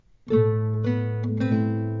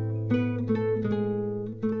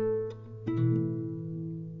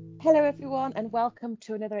welcome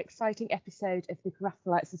to another exciting episode of the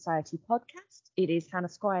Raphaelite Society podcast. It is Hannah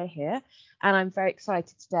Squire here, and I'm very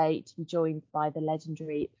excited today to be joined by the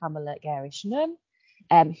legendary Pamela Garish-Nunn,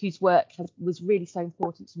 whose work was really so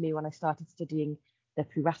important to me when I started studying the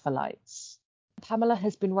Pre-Raphaelites. Pamela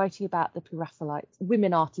has been writing about the Pre-Raphaelites,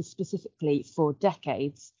 women artists specifically, for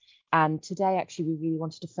decades, and today actually we really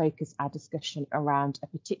wanted to focus our discussion around a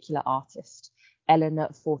particular artist, Eleanor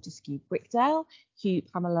Fortescue-Brickdale, who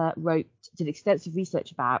Pamela did extensive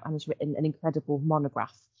research about and has written an incredible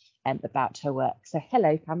monograph about her work. So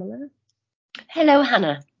hello, Pamela. Hello,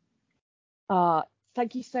 Hannah.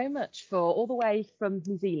 Thank you so much for all the way from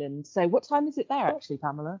New Zealand. So what time is it there actually,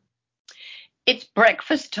 Pamela? It's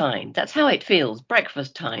breakfast time. That's how it feels,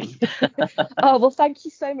 breakfast time. Oh, well, thank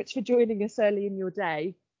you so much for joining us early in your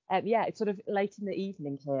day. It's sort of late in the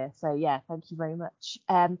evening here. So yeah, thank you very much.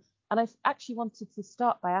 And I actually wanted to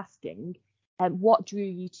start by asking, what drew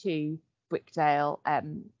you to Brickdale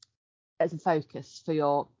as a focus for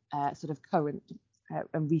your sort of current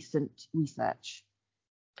and recent research?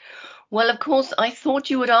 Well, of course, I thought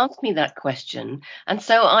you would ask me that question. And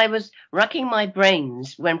so I was racking my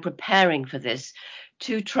brains when preparing for this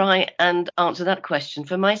to try and answer that question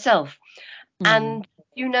for myself. And,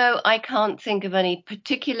 I can't think of any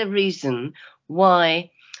particular reason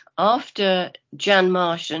why, after Jan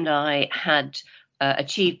Marsh and I had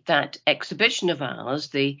achieved that exhibition of ours,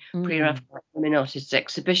 the Pre-Raphaelite Women Artists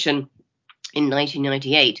exhibition in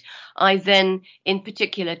 1998, I then in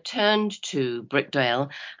particular turned to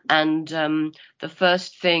Brickdale, and the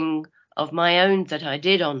first thing of my own that I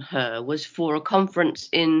did on her was for a conference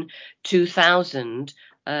in 2000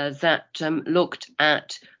 that looked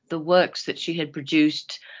at the works that she had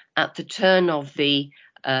produced at the turn of the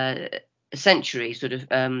century, sort of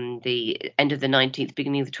the end of the 19th,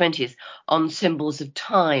 beginning of the 20th, on symbols of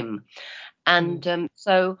time. And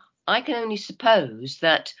so I can only suppose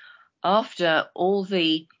that after all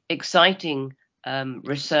the exciting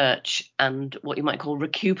research and what you might call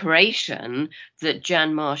recuperation that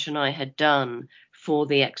Jan Marsh and I had done for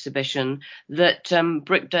the exhibition, that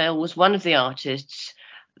Brickdale was one of the artists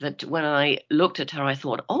that when I looked at her, I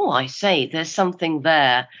thought, I say, there's something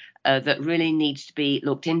there that really needs to be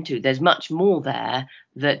looked into. There's much more there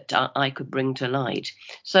that I could bring to light.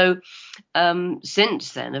 So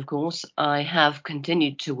since then, of course, I have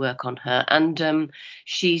continued to work on her, and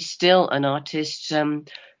she's still an artist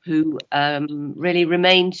who really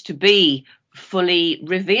remains to be fully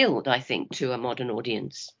revealed, I think, to a modern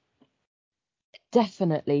audience.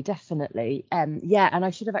 Definitely. And I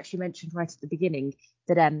should have actually mentioned right at the beginning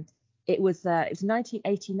that it was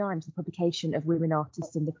 1989 the publication of Women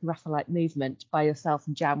Artists in the Raphaelite Movement by yourself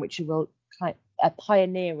and Jan, which will a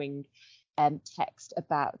pioneering text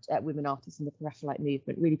about women artists in the Raphaelite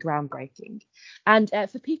movement, really groundbreaking. And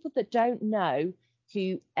for people that don't know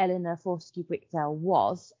who Eleanor Fortescue-Brickdale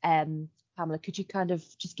was, Pamela, could you kind of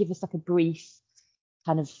just give us like a brief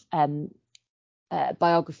kind of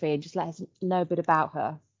biography and just let us know a bit about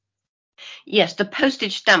her? Yes, the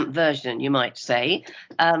postage stamp version, you might say,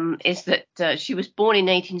 is that she was born in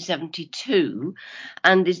 1872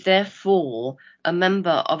 and is therefore a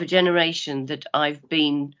member of a generation that I've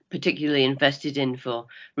been particularly invested in for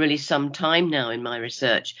really some time now in my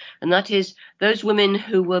research. And that is those women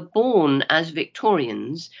who were born as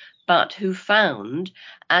Victorians, but who found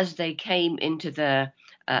as they came into their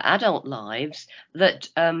adult lives that,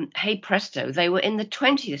 hey presto, they were in the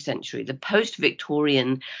 20th century, the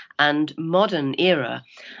post-Victorian and modern era.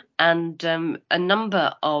 And a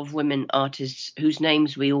number of women artists whose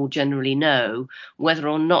names we all generally know, whether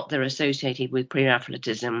or not they're associated with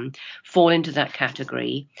Pre-Raphaelitism, fall into that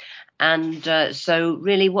category. And so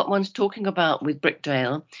really what one's talking about with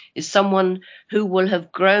Brickdale is someone who will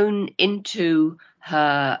have grown into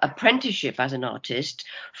her apprenticeship as an artist,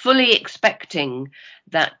 fully expecting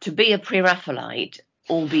that to be a Pre-Raphaelite,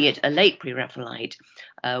 albeit a late Pre-Raphaelite,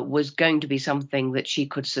 was going to be something that she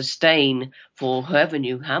could sustain for whoever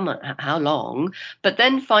knew how long, but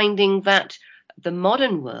then finding that the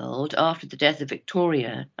modern world after the death of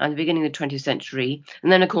Victoria and the beginning of the 20th century,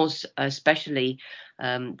 and then of course especially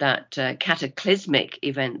that cataclysmic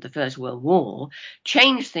event, the First World War,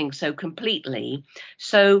 changed things so completely.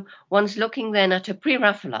 So one's looking then at a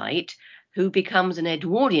Pre-Raphaelite who becomes an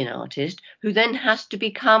Edwardian artist, who then has to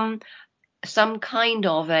become some kind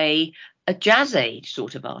of a jazz age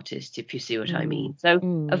sort of artist, if you see what I mean. So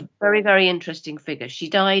a very, very interesting figure. She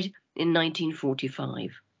died in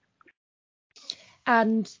 1945.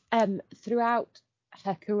 And throughout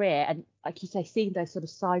her career, and like you say, seeing those sort of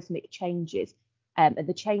seismic changes and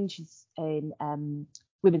the changes in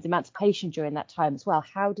women's emancipation during that time as well,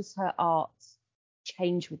 how does her art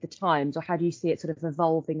change with the times, or how do you see it sort of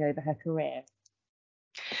evolving over her career?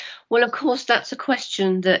 Well, of course, that's a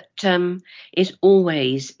question that is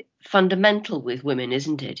always fundamental with women,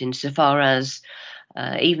 isn't it? Insofar as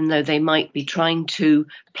even though they might be trying to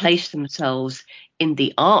place themselves in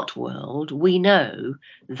the art world, we know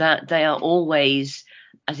that they are always,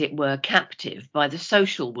 as it were, captive by the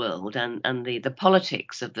social world and the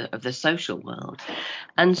politics of the social world.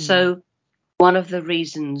 And so one of the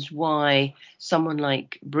reasons why someone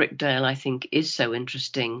like Brickdale, I think, is so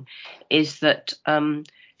interesting is that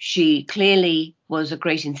she clearly was a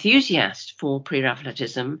great enthusiast for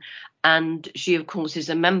Pre-Raphaelitism, and she, of course, is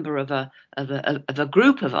a member of a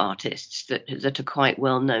group of artists that are quite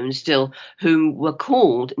well known still, whom were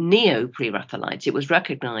called Neo-Pre-Raphaelites. It was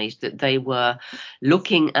recognised that they were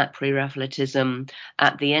looking at Pre-Raphaelitism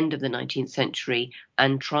at the end of the 19th century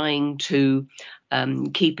and trying to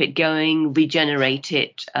keep it going, regenerate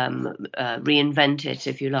it, reinvent it,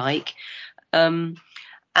 if you like.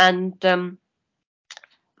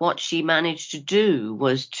 What she managed to do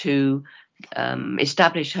was to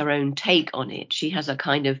establish her own take on it. She has a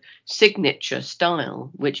kind of signature style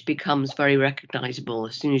which becomes very recognizable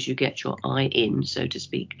as soon as you get your eye in, so to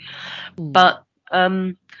speak. But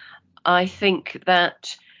I think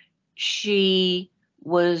that she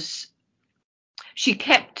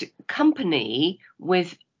kept company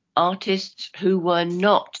with artists who were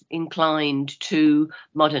not inclined to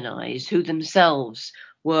modernize, who themselves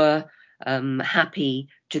were happy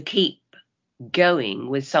to keep going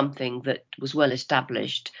with something that was well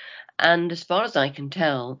established. And as far as I can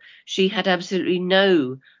tell, she had absolutely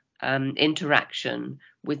no interaction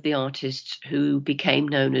with the artists who became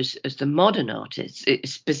known as the modern artists.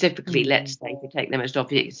 Specifically, let's say, to take the most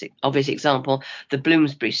obvious example, the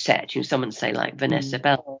Bloomsbury set, someone say like Vanessa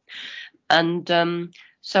Bell. And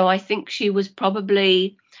so I think she was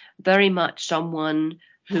probably very much someone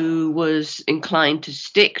who was inclined to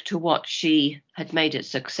stick to what she had made a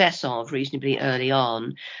success of reasonably early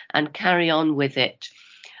on and carry on with it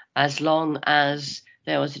as long as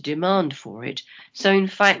there was a demand for it. So in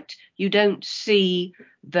fact, you don't see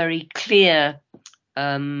very clear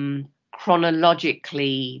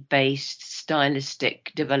chronologically based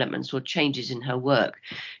stylistic developments or changes in her work.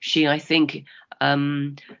 She, I think,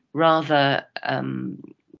 rather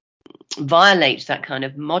violates that kind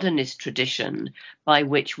of modernist tradition by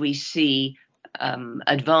which we see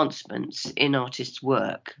advancements in artists'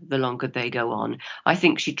 work the longer they go on. I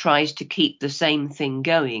think she tries to keep the same thing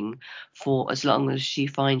going for as long as she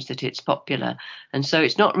finds that it's popular. And so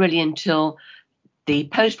it's not really until the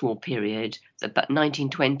post-war period, about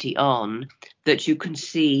 1920 on, that you can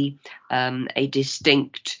see a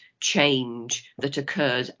distinct change that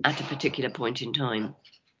occurs at a particular point in time.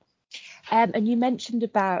 And you mentioned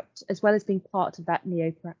about, as well as being part of that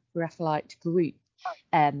Neo-Raphaelite group,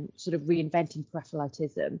 sort of reinventing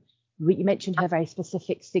Raphaelitism, you mentioned her very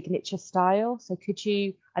specific signature style. So could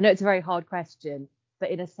you, I know it's a very hard question, but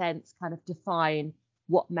in a sense, kind of define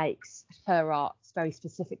what makes her art very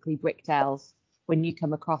specifically Brickdale's when you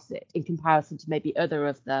come across it in comparison to maybe other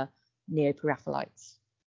of the Neo-Pre-Raphaelites?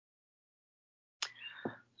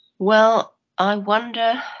 Well, I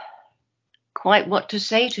wonder quite what to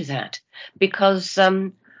say to that, because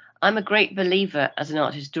I'm a great believer as an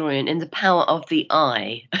art historian in the power of the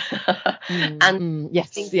eye.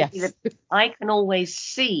 Yes. I can always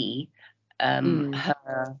see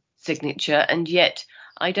her signature, and yet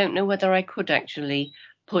I don't know whether I could actually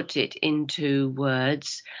put it into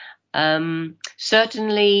words.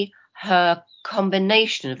 Certainly her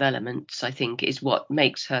combination of elements, I think, is what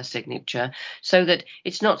makes her signature, so that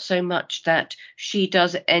it's not so much that she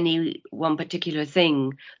does any one particular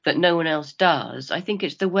thing that no one else does. I think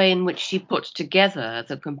it's the way in which she puts together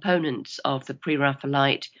the components of the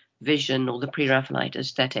Pre-Raphaelite vision or the Pre-Raphaelite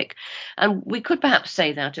aesthetic. And we could perhaps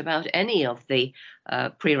say that about any of the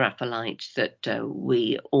Pre-Raphaelites that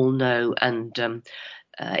we all know and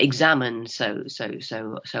examine so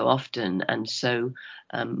often and so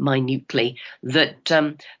minutely,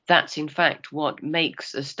 that that's in fact what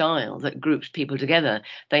makes a style that groups people together.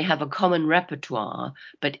 They have a common repertoire,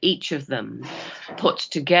 but each of them puts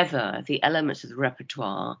together the elements of the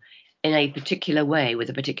repertoire in a particular way, with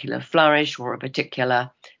a particular flourish or a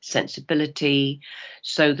particular sensibility,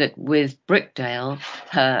 so that with Brickdale,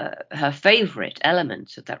 her favourite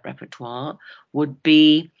elements of that repertoire would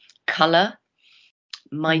be colour,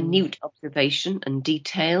 minute observation and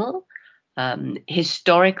detail,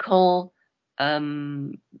 historical,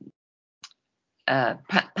 perhaps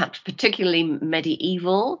particularly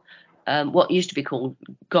medieval, what used to be called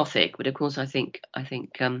Gothic, but of course I think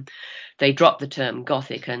they dropped the term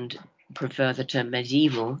Gothic and prefer the term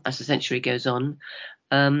medieval as the century goes on.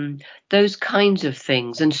 Those kinds of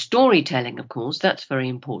things. And storytelling, of course, that's very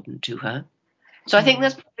important to her. So I think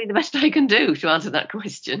that's probably the best I can do to answer that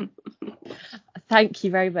question. Thank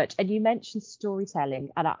you very much. And you mentioned storytelling,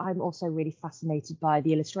 and I'm also really fascinated by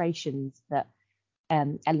the illustrations that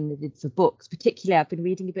Eleanor did for books. Particularly, I've been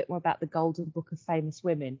reading a bit more about the Golden Book of Famous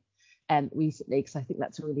Women recently, because I think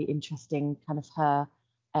that's a really interesting kind of her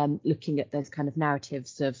looking at those kind of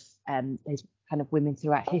narratives of those kind of women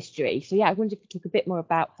throughout history. So yeah, I wonder if you could talk a bit more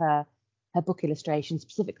about her book illustrations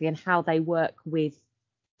specifically and how they work with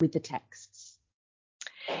the texts.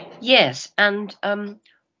 Yes, and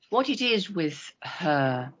what it is with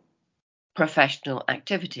her professional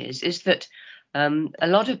activities is that a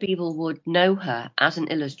lot of people would know her as an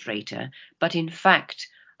illustrator, but in fact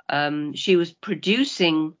she was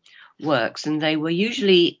producing works, and they were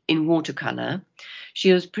usually in watercolor.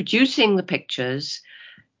 She was producing the pictures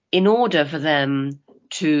in order for them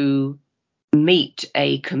to meet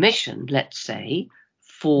a commission, let's say,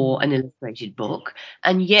 for an illustrated book,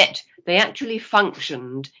 and yet they actually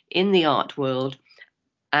functioned in the art world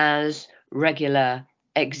as regular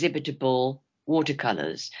exhibitable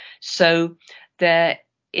watercolors. So there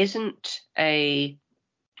isn't a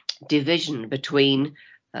division between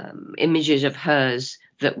images of hers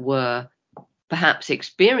that were perhaps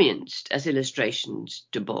experienced as illustrations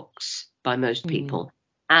to books by most people,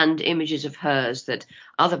 and images of hers that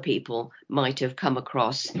other people might have come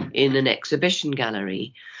across in an exhibition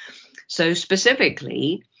gallery. So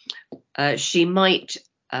specifically, she might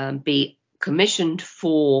be commissioned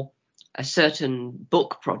for a certain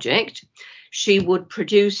book project. She would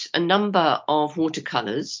produce a number of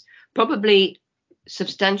watercolors, probably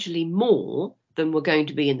substantially more than were going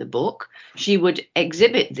to be in the book. She would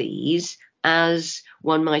exhibit these as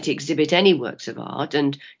one might exhibit any works of art,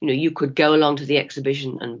 and you could go along to the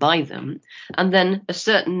exhibition and buy them, and then a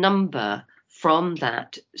certain number from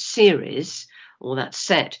that series or that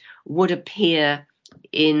set would appear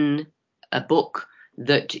in a book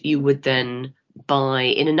that you would then buy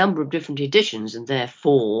in a number of different editions, and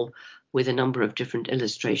therefore with a number of different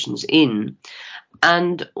illustrations in.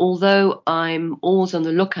 And although I'm always on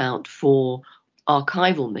the lookout for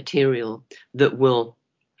archival material that will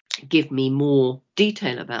give me more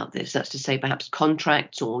detail about this, that's to say perhaps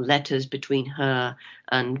contracts or letters between her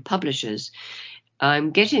and publishers,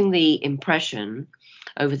 I'm getting the impression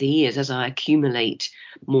over the years, as I accumulate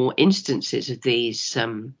more instances of these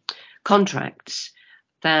contracts,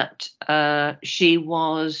 that she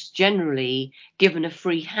was generally given a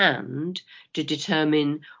free hand to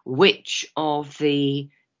determine which of the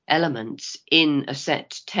elements in a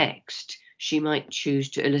set text she might choose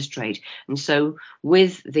to illustrate. And so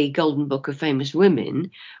with the Golden Book of Famous Women,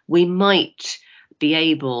 we might be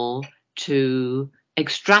able to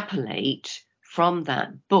extrapolate from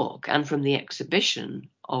that book and from the exhibition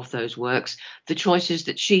of those works the choices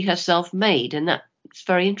that she herself made. And that's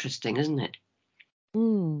very interesting, isn't it?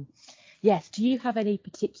 Yes. Do you have any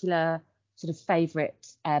particular sort of favourite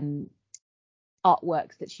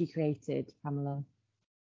artworks that she created, Pamela?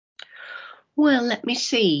 Well, let me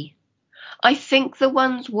see. I think the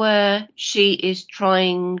ones where she is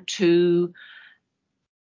trying to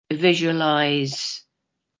visualize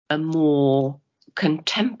a more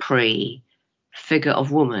contemporary figure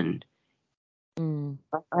of woman,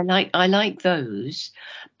 I like those.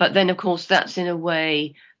 But then, of course, that's in a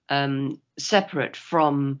way separate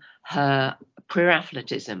from her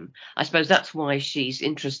Pre-Raphaelitism. I suppose that's why she's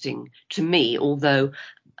interesting to me, although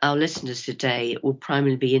our listeners today will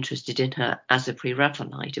primarily be interested in her as a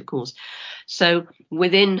Pre-Raphaelite, of course. So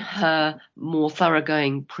within her more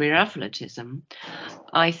thoroughgoing Pre-Raphaelitism,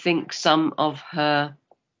 I think some of her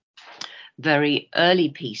very early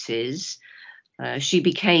pieces, she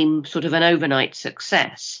became sort of an overnight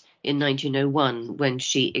success in 1901 when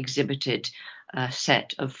she exhibited a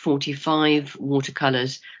set of 45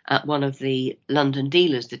 watercolours at one of the London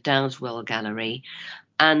dealers, the Dowswell Gallery.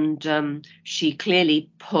 And she clearly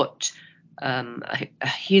put a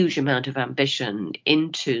huge amount of ambition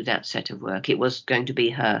into that set of work. It was going to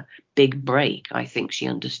be her big break. I think she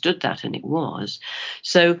understood that, and it was.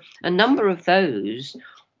 So a number of those,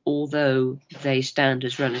 although they stand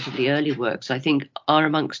as relatively early works, I think are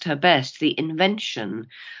amongst her best. The invention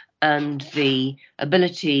and the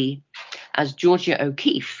ability, as Georgia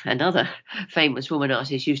O'Keeffe and other famous woman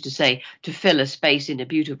artists used to say, to fill a space in a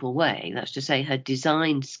beautiful way. That's to say, her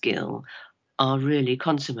design skill are really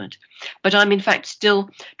consummate. But I'm in fact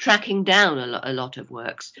still tracking down a lot of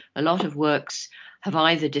works. A lot of works have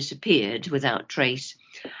either disappeared without trace,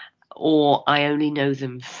 or I only know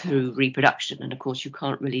them through reproduction. And of course, you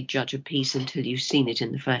can't really judge a piece until you've seen it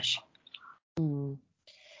in the flesh. Mm.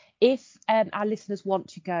 If our listeners want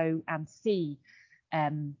to go and see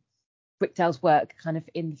Brickdale's work kind of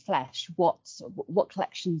in the flesh, what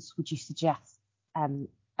collections would you suggest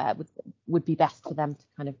would be best for them to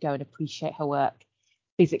kind of go and appreciate her work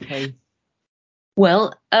physically?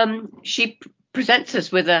 Well, she presents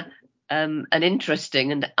us with an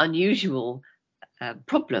interesting and unusual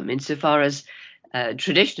problem insofar as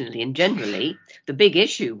traditionally and generally the big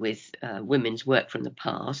issue with women's work from the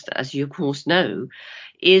past, as you of course know,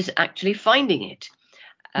 is actually finding it.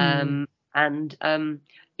 And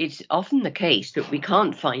it's often the case that we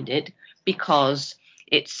can't find it because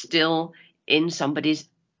it's still in somebody's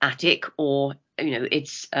attic, or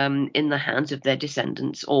it's in the hands of their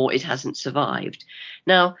descendants, or it hasn't survived.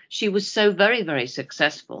 Now, she was so very, very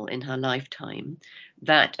successful in her lifetime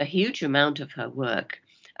that a huge amount of her work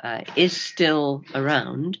is still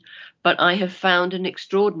around, but I have found an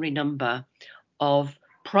extraordinary number of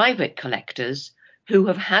private collectors who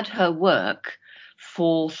have had her work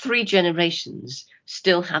for 3 generations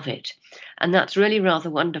still have it, and that's really rather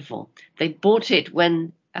wonderful. They bought it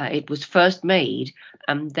when it was first made,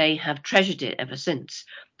 and they have treasured it ever since,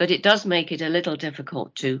 but it does make it a little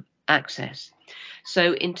difficult to access.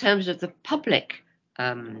 So in terms of the public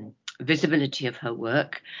visibility of her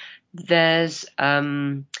work, there's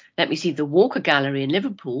let me see, the Walker Gallery in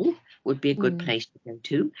Liverpool would be a good place to go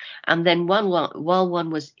to. And then while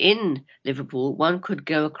one was in Liverpool, one could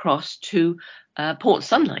go across to Port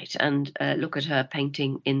Sunlight and look at her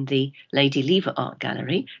painting in the Lady Lever Art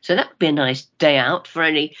Gallery. So that would be a nice day out for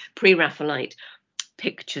any pre-Raphaelite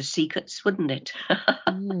picture seekers, wouldn't it?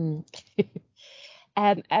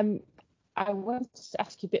 I wanted to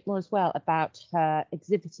ask you a bit more as well about her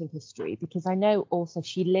exhibiting history, because I know also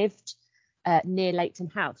she lived near Leighton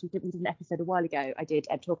House. We did an episode a while ago. I did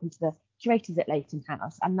talking to the curators at Leighton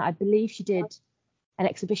House, and I believe she did an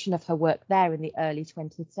exhibition of her work there in the early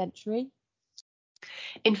 20th century.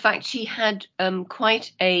 In fact, she had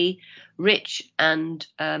quite a rich and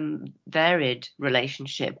varied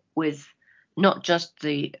relationship with not just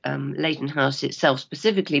the Leighton House itself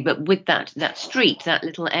specifically, but with that street, that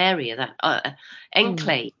little area, that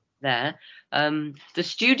enclave there. The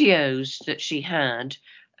studios that she had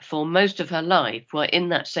for most of her life were in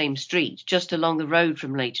that same street, just along the road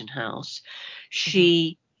from Leighton House.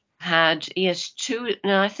 She had, yes,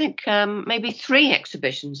 I think maybe 3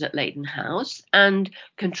 exhibitions at Leighton House, and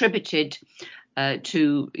contributed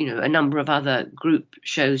to a number of other group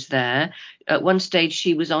shows there. At one stage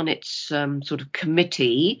she was on its sort of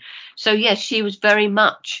committee. So yes, she was very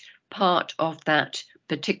much part of that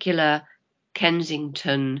particular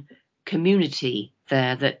Kensington community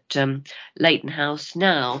there that Leighton House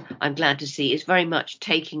now, I'm glad to see, is very much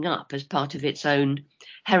taking up as part of its own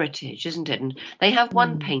heritage, isn't it? And they have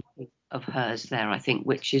one painting of hers there, I think,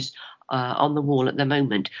 which is on the wall at the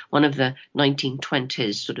moment, one of the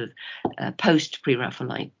 1920s sort of post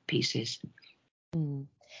pre-Raphaelite pieces.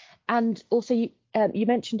 And also you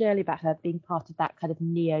mentioned earlier about her being part of that kind of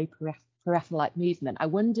Neo-Pre-Raphaelite movement. I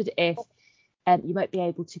wondered if you might be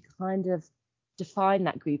able to kind of define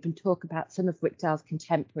that group and talk about some of Brickdale's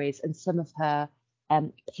contemporaries and some of her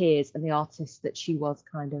peers and the artists that she was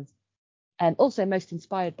kind of also most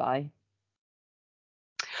inspired by.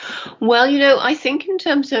 Well, I think in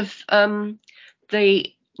terms of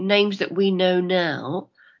the names that we know now,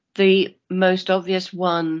 the most obvious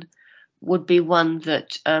one would be one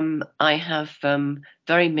that I have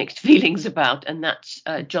very mixed feelings about, and that's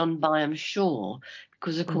John Byam Shaw,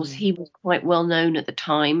 because of course he was quite well known at the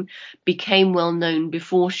time, became well known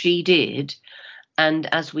before she did. And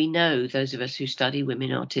as we know, those of us who study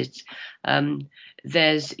women artists,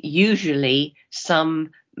 there's usually some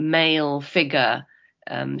male figure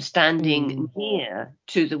standing near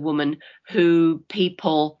to the woman who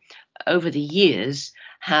people over the years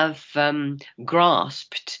have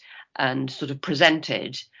grasped and sort of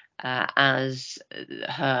presented as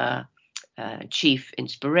her chief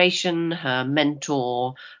inspiration, her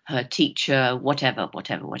mentor, her teacher, whatever.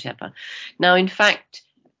 Now, in fact,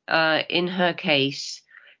 in her case,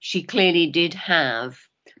 she clearly did have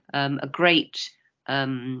a great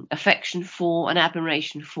affection for and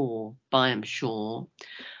admiration for Byam Shaw,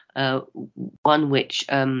 one which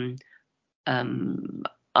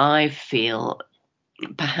I feel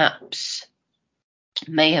perhaps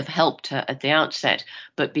may have helped her at the outset,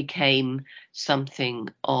 but became something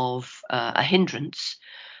of a hindrance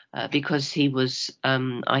because he was,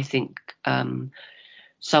 I think,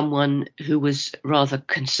 someone who was rather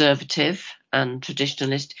conservative and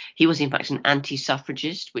traditionalist. He was, in fact, an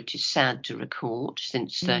anti-suffragist, which is sad to record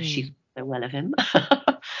since she thought so well of him.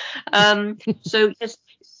 So yes,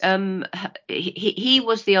 he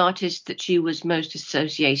was the artist that she was most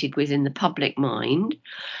associated with in the public mind,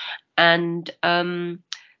 and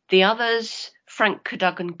the others, Frank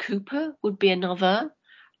Cadogan Cooper would be another.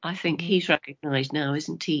 I think he's recognised now,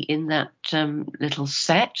 isn't he, in that little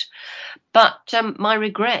set? But my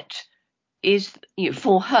regret is,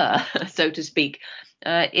 for her, so to speak,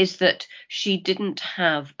 is that she didn't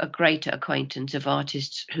have a greater acquaintance of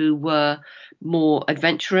artists who were more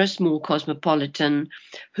adventurous, more cosmopolitan,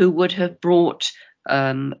 who would have brought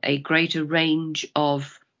a greater range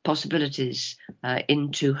of possibilities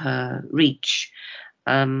into her reach.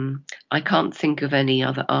 I can't think of any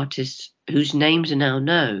other artists whose names are now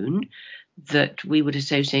known that we would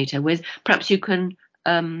associate her with. Perhaps you can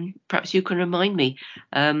remind me,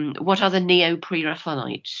 what other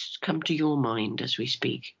Neo-Pre-Raphaelites come to your mind as we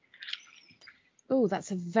speak? Oh,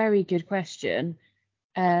 that's a very good question.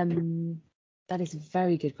 That is a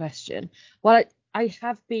very good question. Well, I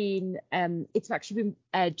have been. It's actually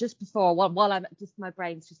been just before while I'm just my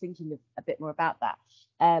brain's just thinking a bit more about that.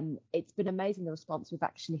 It's been amazing the response we've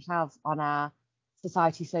actually have on our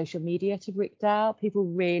society social media to Brickdale. People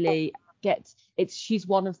really get it's. She's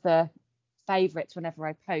one of the favourites whenever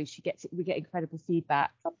I post. We get incredible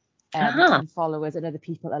feedback from followers and other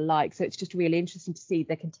people alike. So it's just really interesting to see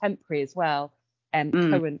the contemporary as well.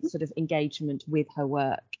 Current sort of engagement with her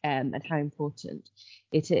work and how important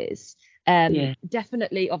it is.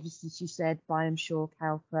 Definitely, obviously, she said Byam Shaw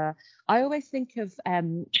Cowper. I always think of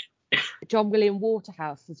John William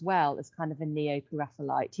Waterhouse as well as kind of a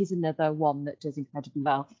Neo-Pre-Raphaelite. He's another one that does incredibly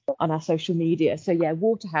well on our social media. So yeah,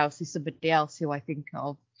 Waterhouse is somebody else who I think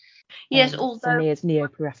of. Yes, for although me as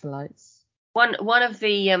Neo-Pre-Raphaelites. One of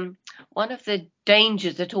the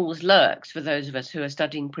dangers that always lurks for those of us who are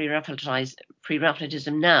studying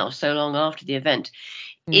pre-Raphaelitism now, so long after the event,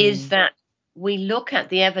 is that we look at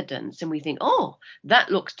the evidence and we think, oh,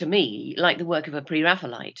 that looks to me like the work of a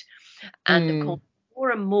pre-Raphaelite. And of course,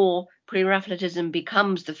 more and more pre-Raphaelitism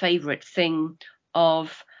becomes the favourite thing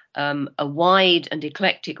of a wide and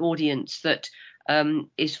eclectic audience that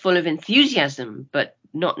is full of enthusiasm, but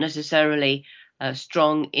not necessarily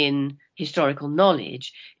strong in historical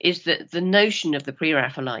knowledge, is that the notion of the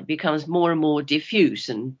pre-Raphaelite becomes more and more diffuse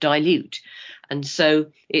and dilute. And so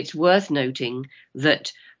it's worth noting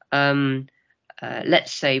that,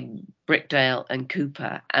 let's say, Brickdale and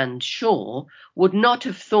Cooper and Shaw would not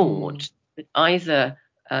have thought that either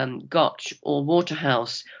Gotch or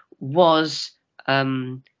Waterhouse was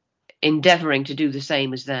endeavouring to do the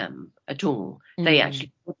same as them at all. They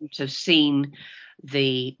actually wouldn't have seen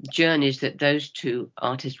the journeys that those two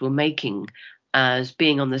artists were making as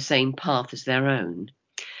being on the same path as their own.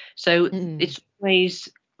 So it's always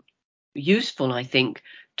useful, I think,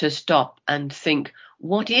 to stop and think,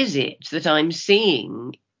 what is it that I'm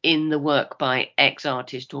seeing in the work by X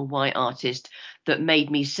artist or Y artist that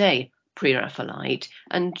made me say pre-Raphaelite,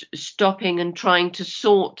 and stopping and trying to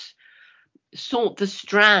sort the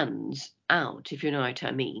strands out, if you know what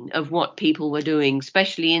I mean, of what people were doing,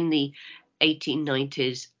 especially in the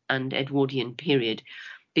 1890s and Edwardian period,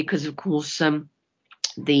 because of course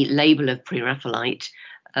the label of pre-Raphaelite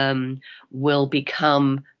will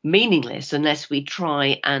become meaningless unless we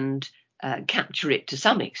try and capture it to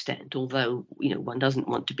some extent, although one doesn't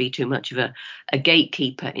want to be too much of a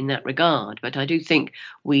gatekeeper in that regard. But I do think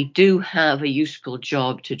we do have a useful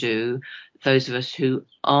job to do, those of us who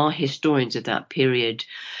are historians of that period,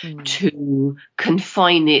 to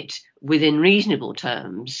confine it within reasonable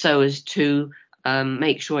terms so as to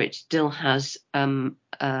make sure it still has an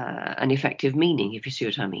effective meaning, if you see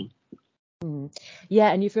what I mean.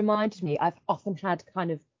 Yeah, and you've reminded me, I've often had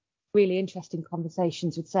kind of really interesting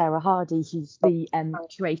conversations with Sarah Hardy, who's the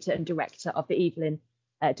curator and director of the Evelyn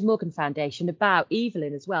de Morgan Foundation, about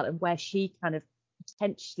Evelyn as well, and where she kind of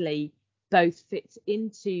potentially both fits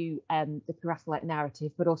into the Pre-Raphaelite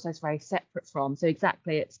narrative, but also is very separate from. So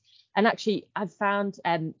exactly, and actually I've found,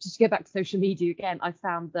 just to go back to social media again, I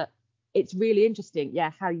found that it's really interesting,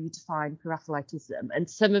 how you define Pre-Raphaelitism, and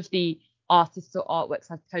some of the artists or artworks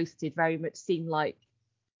I've posted very much seem like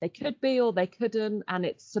they could be or they couldn't, and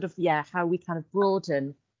it's sort of how we kind of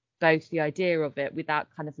broaden both the idea of it without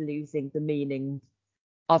kind of losing the meaning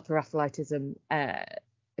of Pre-Raphaelitism,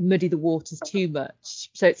 muddy the waters too much.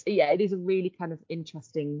 So it is a really kind of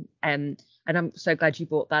interesting, and I'm so glad you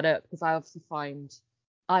brought that up, because I often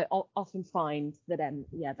find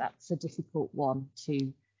that that's a difficult one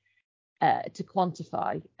to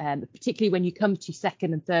quantify, particularly when you come to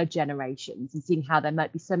second and third generations and seeing how there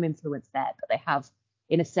might be some influence there, but they have,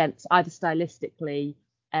 in a sense, either stylistically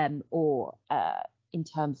or in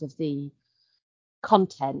terms of the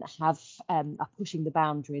content are pushing the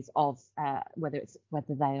boundaries of whether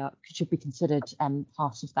they should be considered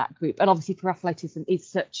part of that group. And obviously Pre-Raphaelitism is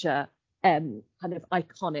such a kind of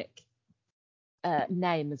iconic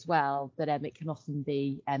name as well, that it can often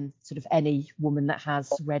be sort of any woman that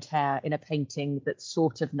has red hair in a painting that's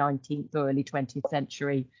sort of 19th or early 20th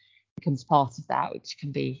century becomes part of that, which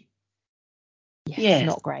can be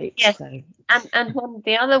not great. Yes. So. And one of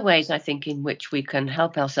the other ways I think in which we can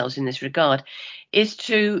help ourselves in this regard is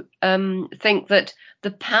to think that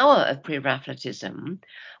the power of Pre-Raphaelitism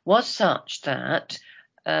was such that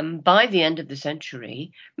by the end of the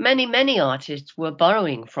century, many artists were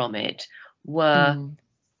borrowing from it, were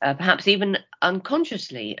perhaps even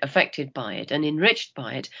unconsciously affected by it and enriched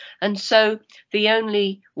by it. And so the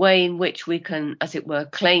only way in which we can, as it were,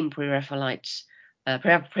 claim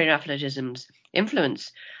Pre-Raphaelitism's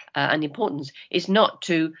influence and importance is not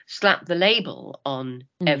to slap the label on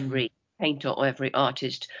every painter or every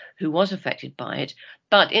artist who was affected by it,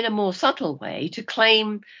 but in a more subtle way to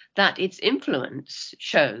claim that its influence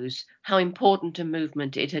shows how important a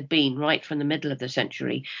movement it had been right from the middle of the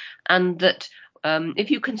century, and that if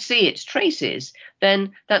you can see its traces,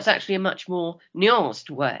 then that's actually a much more nuanced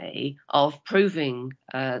way of proving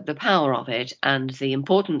the power of it and the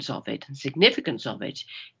importance of it and significance of it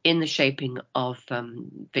in the shaping of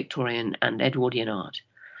Victorian and Edwardian art.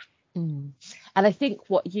 And I think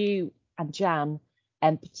what you and Jan,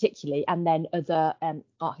 particularly, and then other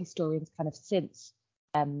art historians kind of since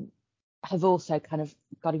have also kind of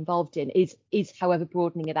got involved in is however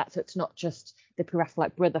broadening it out, so it's not just the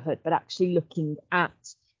Pre-Raphaelite Brotherhood, but actually looking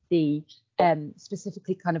at the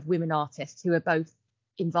specifically kind of women artists who are both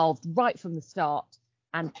involved right from the start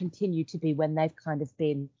and continue to be when they've kind of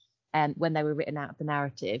been when they were written out of the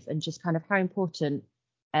narrative, and just kind of how important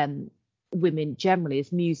women generally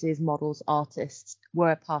as muses, models, artists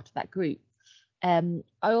were a part of that group. I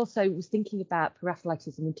also was thinking about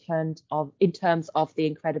Pre-Raphaelitism in terms of the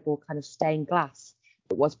incredible kind of stained glass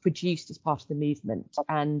that was produced as part of the movement.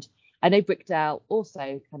 And I know Brickdale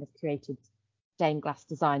also kind of created stained glass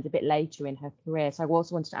designs a bit later in her career. So I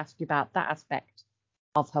also wanted to ask you about that aspect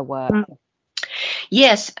of her work.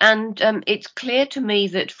 Yes, and it's clear to me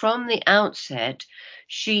that from the outset,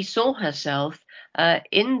 she saw herself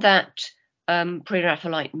in that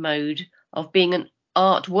Pre-Raphaelite mode of being an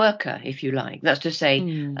art worker, if you like. That's to say,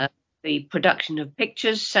 the production of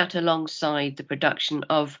pictures sat alongside the production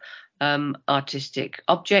of artistic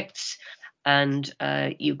objects, and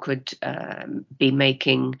you could be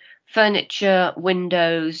making furniture,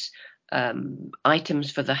 windows,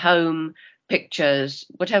 items for the home, pictures,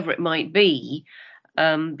 whatever it might be.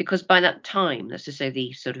 Because by that time, let's just say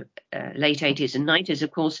the sort of late 80s and 90s,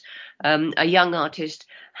 of course, a young artist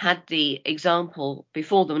had the example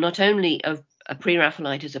before them not only of a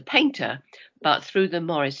Pre-Raphaelite as a painter, but through the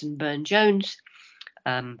Morris and Burne-Jones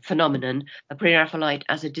phenomenon, a Pre-Raphaelite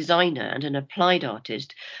as a designer and an applied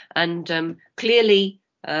artist. And clearly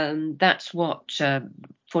that's what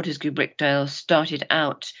Fortescue-Brickdale started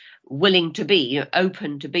out willing to be,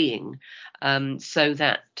 open to being, so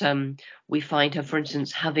that we find her, for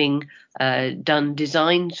instance, having done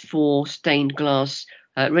designs for stained glass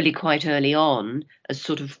really quite early on as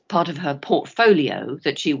sort of part of her portfolio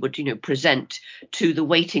that she would, present to the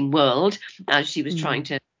waiting world as she was trying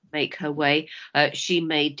to make her way. She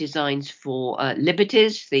made designs for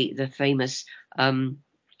Liberties, the famous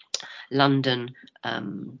London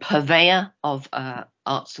purveyor of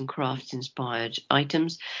arts and crafts inspired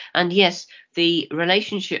items. And yes, the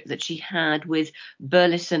relationship that she had with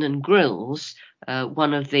Burleson and Grills,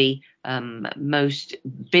 one of the most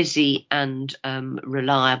busy and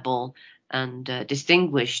reliable and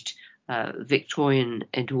distinguished Victorian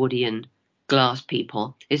Edwardian glass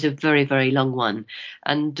people, is a very, very long one.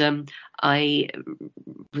 And I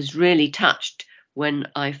was really touched when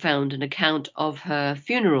I found an account of her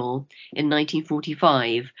funeral in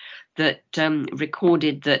 1945 that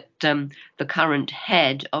recorded that the current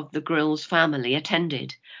head of the Grills family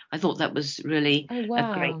attended. I thought that was really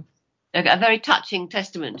a very touching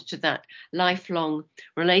testament to that lifelong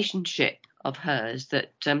relationship of hers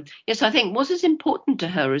that, yes, I think was as important to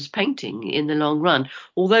her as painting in the long run,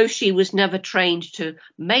 although she was never trained to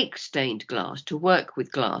make stained glass, to work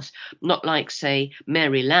with glass, not like, say,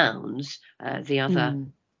 Mary Lowndes, the other,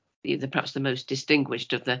 perhaps the most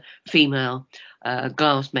distinguished of the female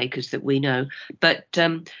glass makers that we know. But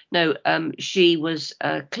no, she was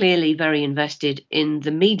clearly very invested in the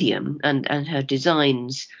medium, and her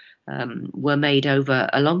designs were made over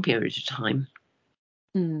a long period of time.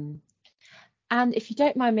 And if you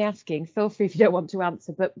don't mind me asking, feel free if you don't want to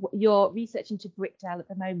answer, but your research into Brickdale at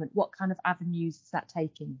the moment, what kind of avenues is that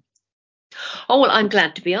taking? Oh, well, I'm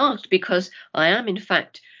glad to be asked, because I am, in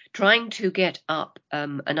fact, trying to get up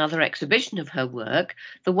another exhibition of her work.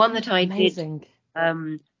 The one that I did Amazing.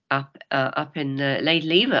 um, up in the Lady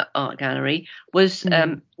Lever Art Gallery was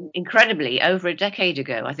Mm. incredibly over a decade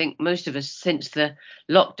ago. I think most of us, since the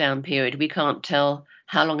lockdown period, we can't tell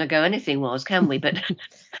how long ago anything was, can we? But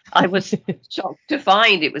I was shocked to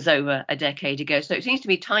find it was over a decade ago. So it seems to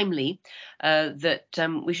be timely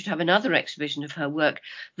that we should have another exhibition of her work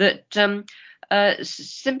that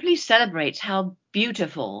simply celebrates how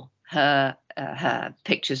beautiful her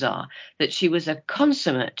pictures are. That she was a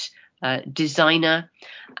consummate designer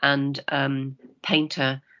and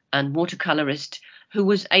painter and watercolorist who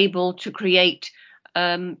was able to create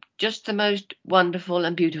just the most wonderful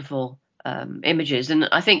and beautiful images. And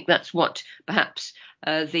I think that's what perhaps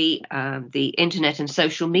the internet and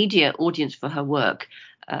social media audience for her work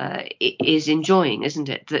is enjoying, isn't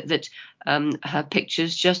it? That her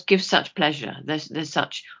pictures just give such pleasure. There's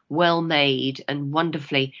such well made and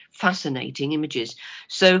wonderfully fascinating images.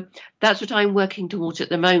 So that's what I'm working towards at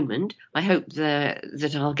the moment. I hope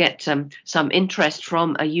that I'll get some interest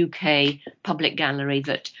from a UK public gallery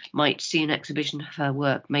that might see an exhibition of her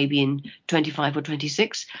work, maybe in 25 or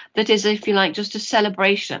 26. That is, if you like, just a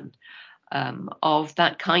celebration of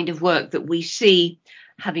that kind of work that we see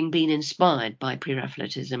having been inspired by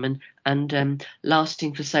pre-Raphaelitism and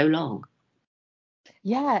lasting for so long.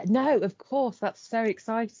 Yeah, no, of course, that's so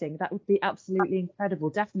exciting. That would be absolutely incredible.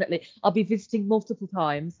 Definitely. I'll be visiting multiple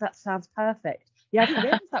times. That sounds perfect. Yeah, I didn't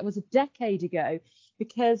realize that was a decade ago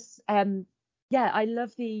because yeah, I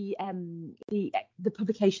love the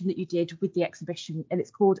publication that you did with the exhibition, and it's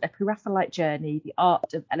called A Pre-Raphaelite Journey, the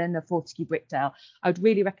Art of Eleanor Fortescue-Brickdale. I would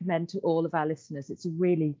really recommend to all of our listeners. It's a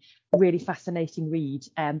really, really fascinating read.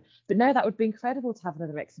 But no, that would be incredible to have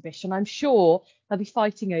another exhibition. I'm sure they'll be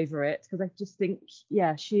fighting over it because I just think,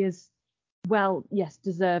 yeah, she is, well, yes,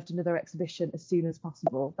 deserved another exhibition as soon as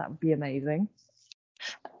possible. That would be amazing.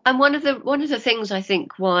 And one of the things I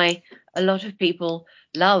think why a lot of people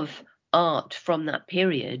love art from that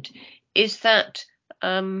period is that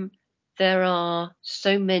there are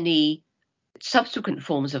so many subsequent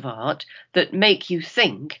forms of art that make you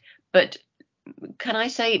think, but can I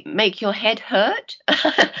say make your head hurt?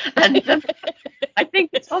 And I think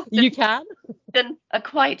it's often You can. a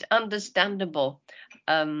quite understandable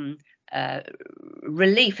um, uh,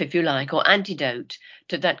 relief, if you like, or antidote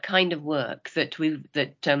to that kind of work that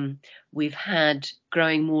we've had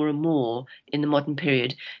growing more and more in the modern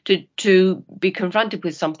period. To be confronted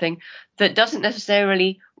with something that doesn't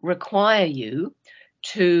necessarily require you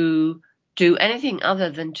to do anything other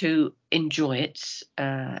than to enjoy its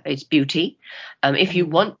beauty. If you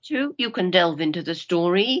Mm. want to, you can delve into the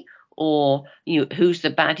story, or who's the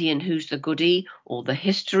baddie and who's the goodie, or the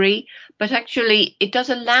history. But actually, it does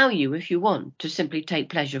allow you, if you want, to simply take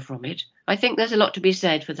pleasure from it. I think there's a lot to be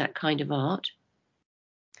said for that kind of art.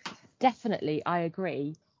 Definitely, I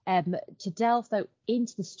agree. To delve though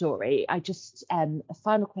into the story, I just a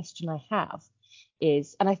final question I have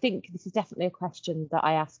is, and I think this is definitely a question that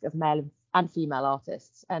I ask of male and female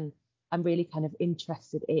artists, and I'm really kind of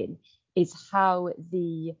interested in, is how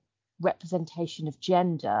the representation of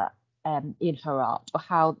gender in her art, or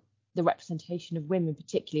how the representation of women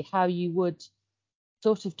particularly, how you would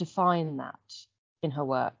sort of define that in her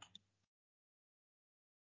work.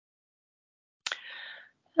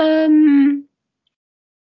 Um,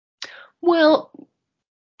 well,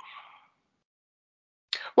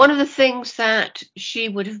 one of the things that she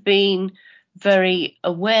would have been very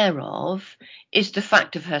aware of is the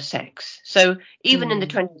fact of her sex. So even in the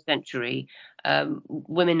Mm, 20th century,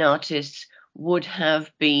 women artists would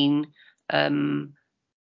have been um,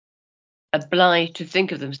 obliged to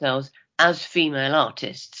think of themselves as female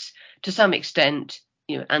artists to some extent,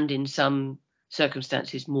 and in some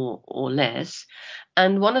circumstances more or less.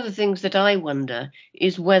 And one of the things that I wonder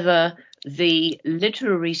is whether the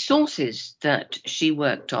literary sources that she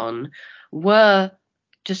worked on were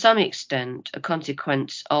to some extent a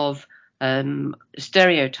consequence of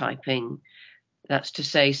stereotyping. That's to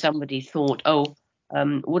say, somebody thought, oh,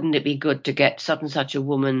 wouldn't it be good to get such and such a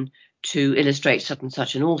woman to illustrate such and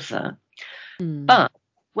such an author? mm, But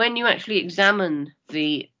when you actually examine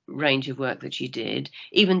the range of work that she did,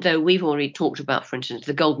 even though we've already talked about, for instance,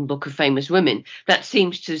 the Golden Book of Famous Women, that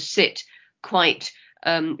seems to sit quite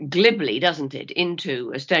glibly, doesn't it,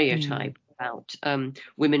 into a mm, stereotype about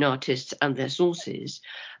women artists and their sources.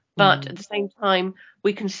 But mm, at the same time,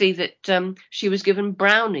 we can see that she was given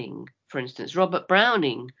Browning, for instance, Robert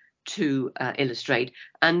Browning, to illustrate.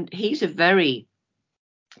 And he's a very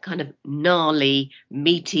kind of gnarly,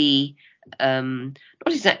 meaty, not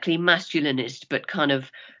exactly masculinist, but kind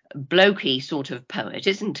of blokey sort of poet,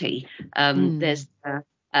 isn't he? There's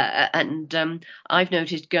and I've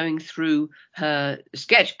noticed going through her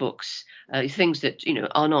sketchbooks, things that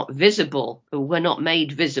are not visible, or were not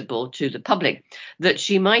made visible to the public, that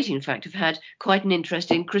she might in fact have had quite an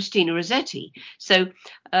interest in Christina Rossetti. So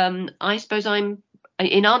I suppose I'm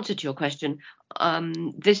in answer to your question.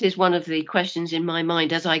 This is one of the questions in my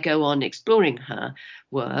mind as I go on exploring her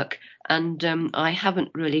work, and I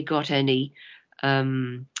haven't really got any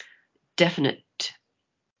definite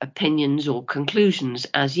opinions or conclusions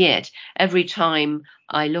as yet. Every time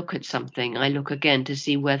I look at something, I look again to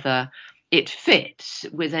see whether it fits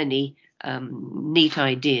with any neat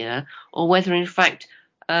idea, or whether in fact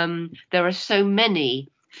there are so many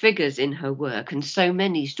figures in her work and so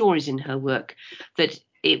many stories in her work that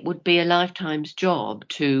it would be a lifetime's job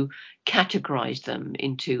to categorize them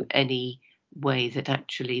into any way that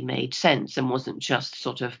actually made sense and wasn't just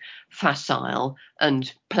sort of facile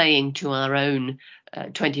and playing to our own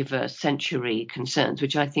 21st century concerns,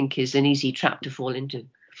 which I think is an easy trap to fall into.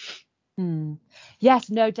 Yes,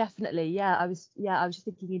 no, definitely. I was just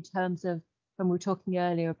thinking in terms of when we were talking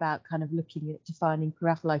earlier about kind of looking at defining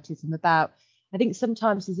Pre-Raphaelitism, about I think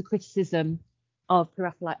sometimes there's a criticism of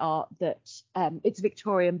Pre-Raphaelite art that it's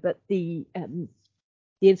Victorian, but the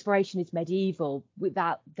inspiration is medieval,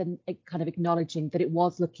 without then kind of acknowledging that it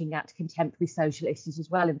was looking at contemporary social issues as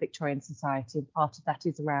well in Victorian society, and part of that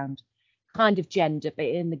is around kind of gender, but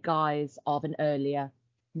in the guise of an earlier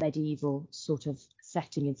medieval sort of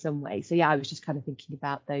setting in some way. So I was just kind of thinking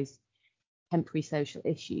about those temporary social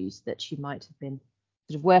issues that she might have been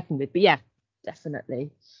sort of working with. But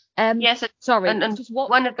definitely. Yes, sorry. And just what,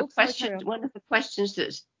 one of the questions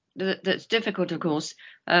that's difficult, of course,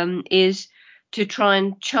 is to try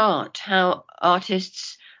and chart how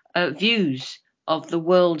artists' views of the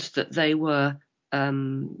worlds that they were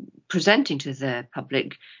presenting to their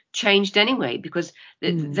public changed anyway, because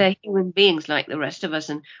they're human beings like the rest of us,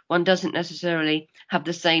 and one doesn't necessarily have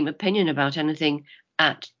the same opinion about anything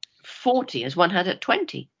at 40 as one had at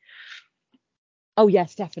 20. Oh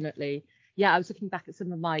yes, definitely. I was looking back at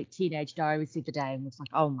some of my teenage diaries the other day and was like,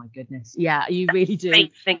 oh my goodness, you really do.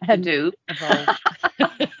 Great thing to do. Evolve.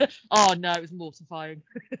 Oh no, it was mortifying.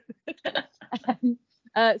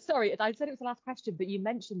 Sorry, I said it was the last question, but you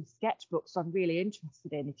mentioned sketchbooks, so I'm really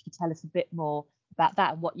interested in if you could tell us a bit more about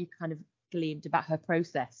that and what you kind of gleaned about her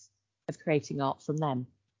process of creating art from them.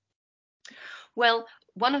 Well,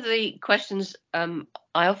 one of the questions I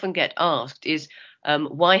often get asked is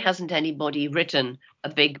why hasn't anybody written a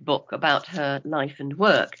big book about her life and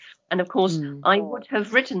work? And of course, I would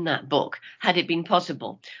have written that book had it been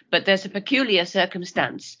possible. But there's a peculiar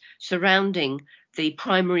circumstance surrounding the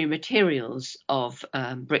primary materials of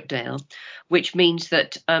Brickdale, which means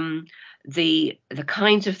that the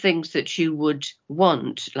kinds of things that you would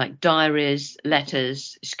want, like diaries,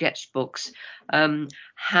 letters, sketchbooks,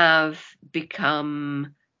 have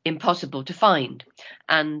become impossible to find,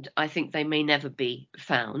 and I think they may never be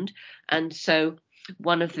found. And so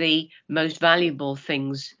one of the most valuable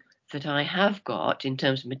things that I have got in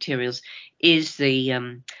terms of materials is the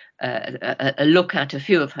a look at a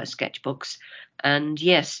few of her sketchbooks, and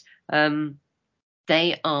yes,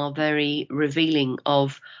 they are very revealing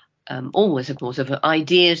of always, of course, of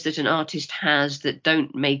ideas that an artist has that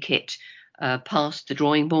don't make it past the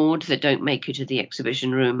drawing board, that don't make it to the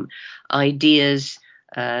exhibition room, ideas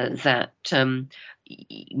that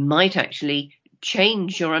might actually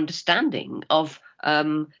change your understanding of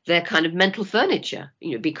their kind of mental furniture,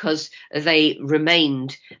 because they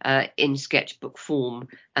remained in sketchbook form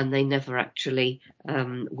and they never actually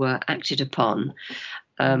were acted upon.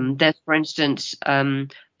 There's, for instance, an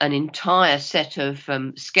entire set of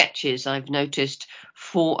sketches I've noticed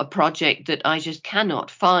for a project that I just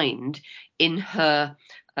cannot find in her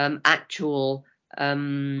actual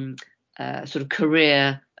sort of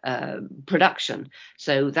career production.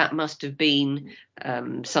 So that must have been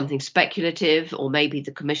something speculative, or maybe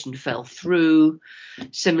the commission fell through.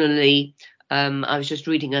 Similarly, I was just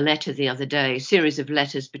reading a letter the other day, a series of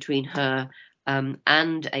letters between her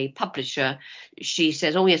and a publisher. She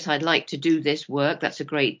says, oh yes, I'd like to do this work, that's a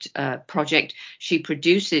great project. She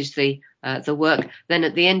produces the work. Then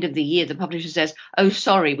at the end of the year, the publisher says, oh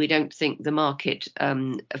sorry, we don't think the market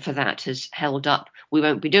for that has held up, we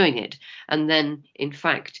won't be doing it. And then in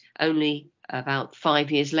fact only about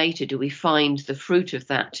 5 years later do we find the fruit of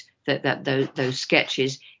those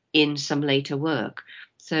sketches in some later work.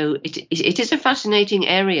 So it is a fascinating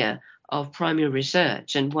area of primary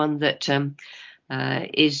research, and one that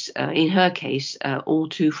is, in her case, all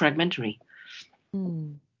too fragmentary.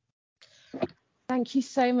 Thank you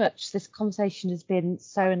so much. This conversation has been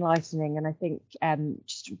so enlightening, and I think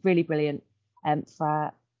just really brilliant for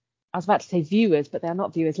our, I was about to say viewers, but they're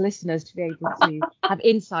not viewers, listeners, to be able to have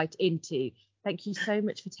insight into. Thank you so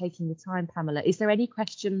much for taking the time, Pamela. Is there any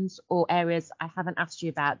questions or areas I haven't asked you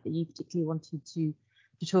about that you particularly wanted to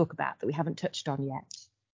talk about that we haven't touched on yet?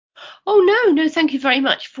 Oh, no, thank you very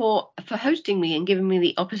much for hosting me and giving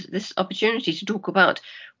me this opportunity to talk about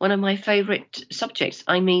one of my favourite subjects.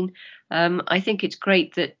 I mean, I think it's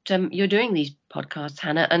great that you're doing these podcasts,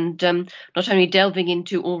 Hannah, and not only delving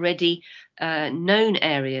into already known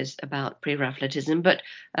areas about pre-Raphaelitism, but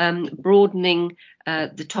broadening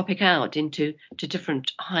the topic out into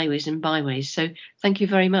different highways and byways. So thank you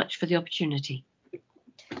very much for the opportunity.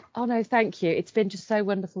 Oh, no, thank you. It's been just so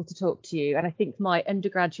wonderful to talk to you. And I think my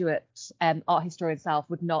undergraduate art historian self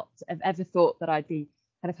would not have ever thought that I'd be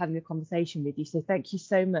kind of having a conversation with you. So thank you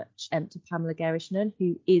so much to Pamela Gerishnan,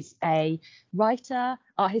 who is a writer,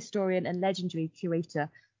 art historian and legendary curator,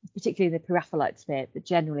 particularly in the Pre-Raphaelite sphere, but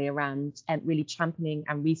generally around really championing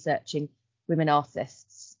and researching women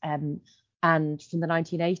artists and from the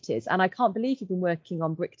 1980s. And I can't believe you've been working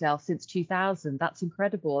on Brickdale since 2000. That's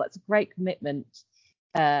incredible. That's a great commitment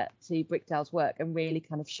to Brickdale's work, and really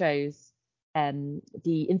kind of shows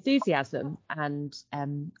the enthusiasm and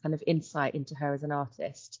kind of insight into her as an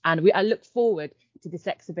artist. And I look forward to this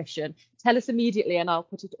exhibition. Tell us immediately and I'll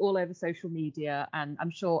put it all over social media, and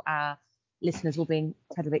I'm sure our listeners will be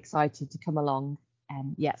incredibly excited to come along.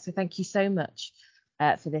 So thank you so much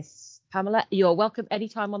for this, Pamela. You're welcome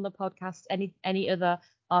anytime on the podcast. Any other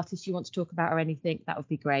artists you want to talk about or anything, that would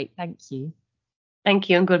be great. Thank you.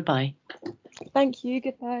 Thank you and goodbye. Thank you.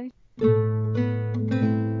 Goodbye.